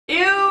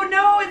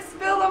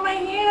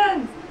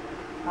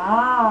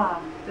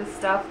this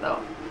stuff though.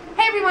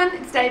 Hey everyone,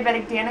 it's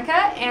Diabetic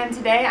Danica, and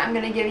today I'm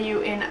going to give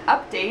you an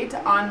update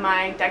on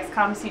my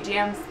Dexcom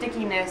CGM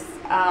stickiness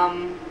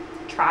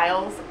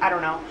trials. I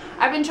don't know.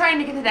 I've been trying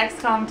to get the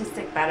Dexcom to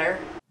stick better.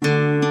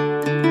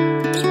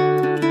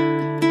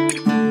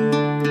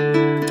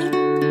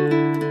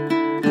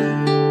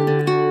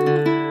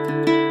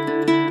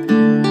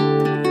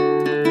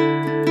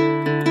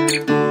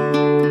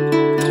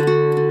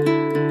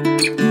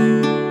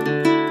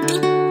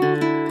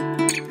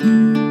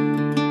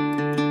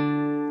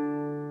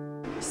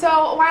 So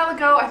a while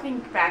ago, I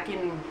think back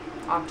in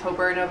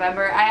October,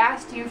 November, I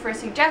asked you for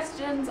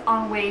suggestions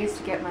on ways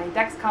to get my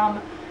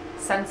Dexcom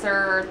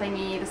sensor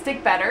thingy to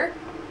stick better,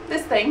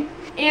 this thing.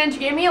 And you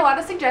gave me a lot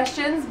of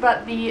suggestions,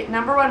 but the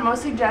number one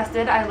most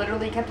suggested, I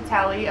literally kept a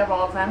tally of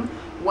all of them,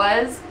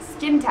 was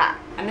Skin-Tac.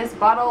 And this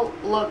bottle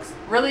looks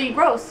really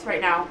gross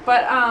right now.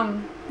 But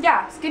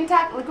yeah,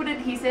 Skin-Tac liquid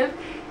adhesive.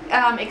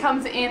 It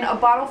comes in a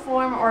bottle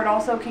form, or it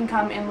also can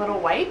come in little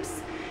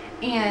wipes.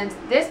 And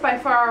this by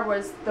far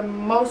was the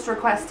most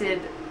requested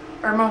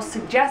or most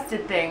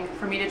suggested thing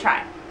for me to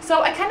try.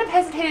 So I kind of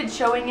hesitated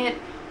showing it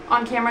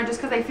on camera just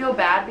because I feel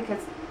bad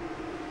because,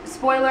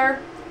 spoiler,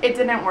 it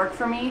didn't work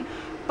for me.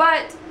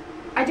 But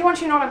I do want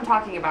you to know what I'm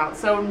talking about.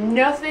 So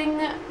nothing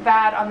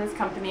bad on this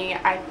company.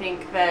 I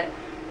think that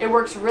it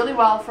works really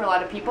well for a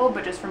lot of people,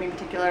 but just for me in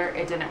particular,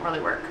 it didn't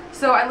really work.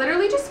 So I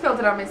literally just spilled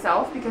it on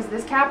myself because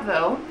this cap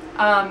though,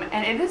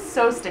 and it is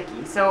so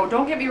sticky. So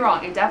don't get me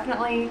wrong, it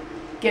definitely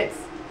gets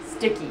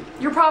sticky.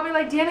 You're probably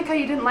like, Danica,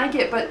 you didn't like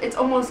it, but it's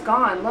almost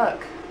gone,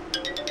 look.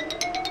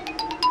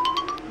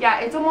 Yeah,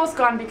 it's almost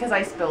gone because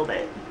I spilled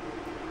it.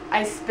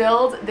 I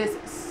spilled this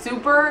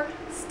super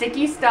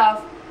sticky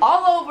stuff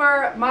all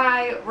over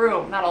my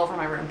room. Not all over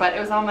my room, but it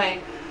was on my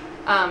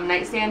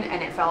nightstand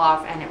and it fell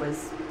off and it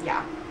was,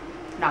 yeah,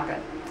 not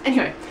good.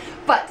 Anyway,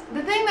 but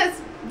the thing that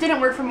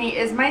didn't work for me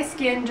is my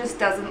skin just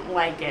doesn't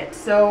like it.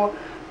 So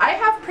I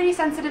have pretty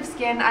sensitive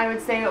skin, I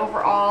would say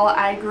overall.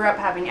 I grew up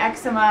having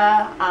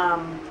eczema,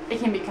 it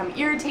can become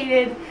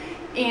irritated,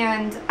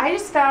 and I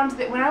just found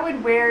that when I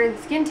would wear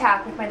the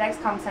Skin-Tac with my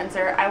Dexcom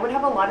sensor, I would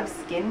have a lot of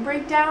skin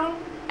breakdown.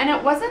 And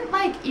it wasn't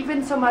like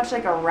even so much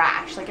like a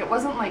rash, like it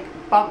wasn't like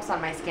bumps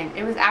on my skin.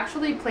 It was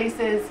actually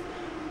places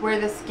where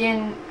the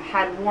skin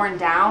had worn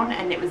down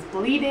and it was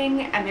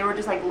bleeding, and there were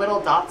just like little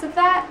dots of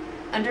that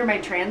under my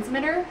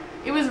transmitter.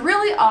 It was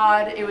really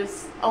odd, it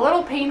was a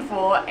little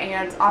painful,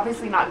 and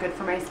obviously not good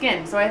for my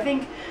skin. So I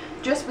think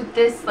just with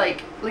this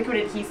like liquid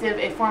adhesive,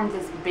 it formed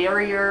this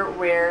barrier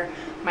where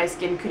my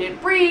skin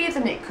couldn't breathe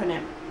and it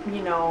couldn't,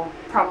 you know,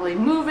 probably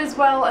move as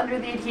well under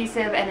the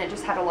adhesive, and it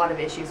just had a lot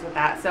of issues with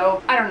that.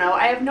 So I don't know,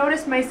 I have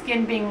noticed my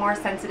skin being more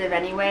sensitive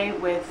anyway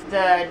with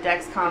the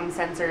Dexcom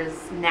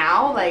sensors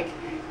now, like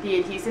the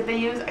adhesive they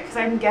use, because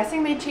I'm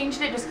guessing they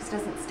changed it just because it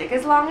doesn't stick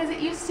as long as it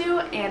used to,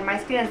 and my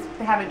skin has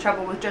been having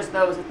trouble with just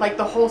those. Like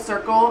the whole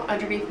circle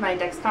underneath my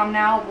Dexcom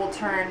now will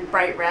turn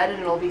bright red and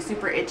it'll be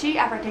super itchy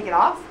after I take it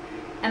off,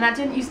 and that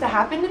didn't used to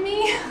happen to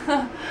me.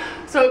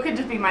 So it could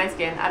just be my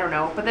skin, I don't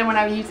know. But then when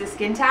I would use the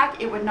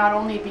Skin-Tac, it would not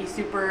only be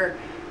super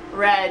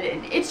red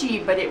and itchy,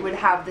 but it would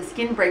have the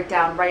skin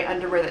breakdown right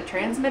under where the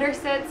transmitter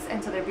sits,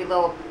 and so there'd be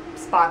little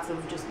spots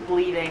of just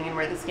bleeding and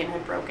where the skin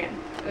had broken.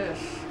 Ugh.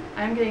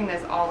 I'm getting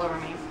this all over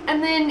me.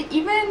 And then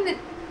even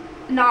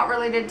not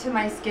related to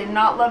my skin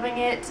not loving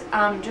it,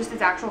 just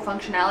its actual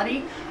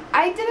functionality,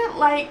 I didn't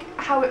like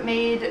how it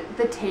made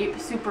the tape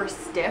super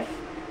stiff,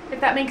 if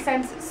that makes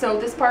sense. So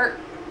this part,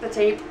 the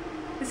tape,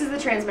 this is the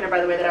transmitter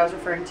by the way that I was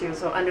referring to,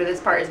 so under this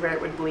part is where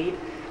it would bleed,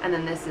 and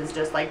then this is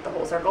just like the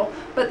whole circle.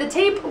 But the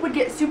tape would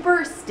get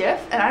super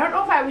stiff, and I don't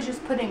know if I was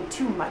just putting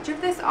too much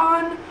of this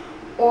on,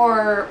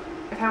 or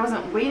if I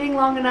wasn't waiting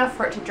long enough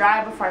for it to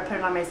dry before I put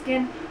it on my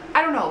skin.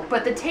 I don't know,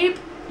 but the tape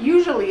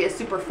usually is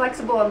super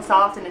flexible and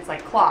soft, and it's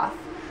like cloth.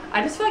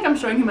 I just feel like I'm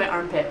showing you my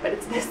armpit, but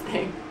it's this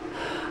thing.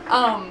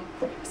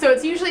 So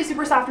it's usually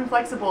super soft and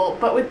flexible,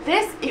 but with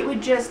this, it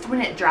would just,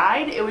 when it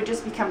dried, it would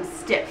just become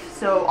stiff.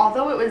 So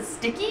although it was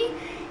sticky,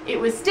 it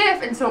was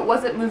stiff, and so it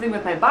wasn't moving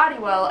with my body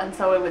well, and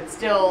so it would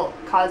still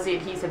cause the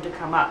adhesive to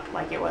come up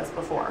like it was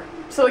before.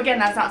 So again,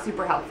 that's not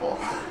super helpful.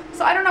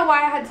 So I don't know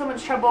why I had so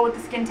much trouble with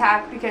the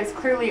Skin-Tac, because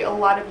clearly a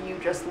lot of you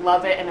just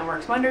love it and it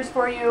works wonders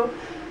for you.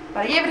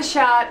 But I gave it a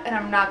shot, and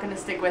I'm not going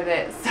to stick with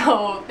it.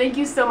 So thank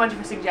you so much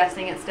for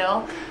suggesting it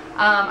still.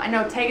 I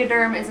know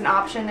Tegaderm is an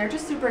option. They're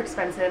just super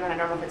expensive, and I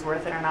don't know if it's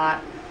worth it or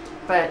not.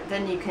 But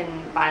then you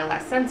can buy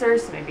less sensors,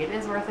 so maybe it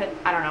is worth it.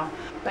 I don't know.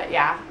 But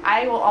yeah,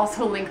 I will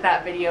also link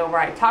that video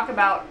where I talk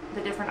about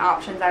the different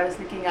options I was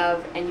thinking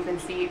of, and you can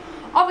see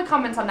all the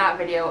comments on that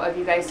video of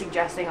you guys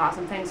suggesting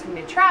awesome things for me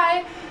to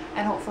try,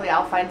 and hopefully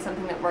I'll find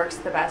something that works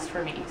the best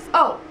for me.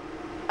 Oh,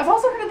 I've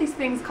also heard of these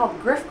things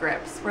called Griff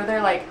Grips, where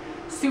they're like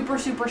super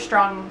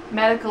strong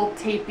medical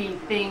tapey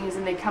things,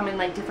 and they come in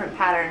like different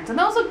patterns, and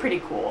those look pretty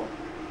cool,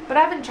 but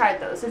I haven't tried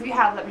those. So if you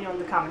have, let me know in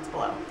the comments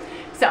below.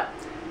 So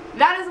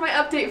that is my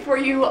update for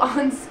you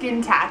on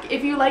Skin-Tac.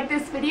 If you like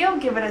this video,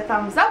 give it a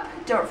thumbs up.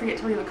 Don't forget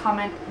to leave a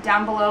comment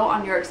down below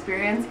on your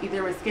experience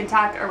either with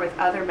Skin-Tac or with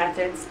other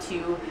methods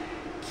to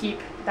keep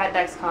that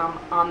Dexcom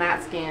on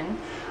that skin.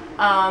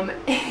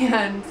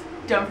 And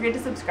don't forget to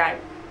subscribe.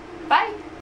 Bye!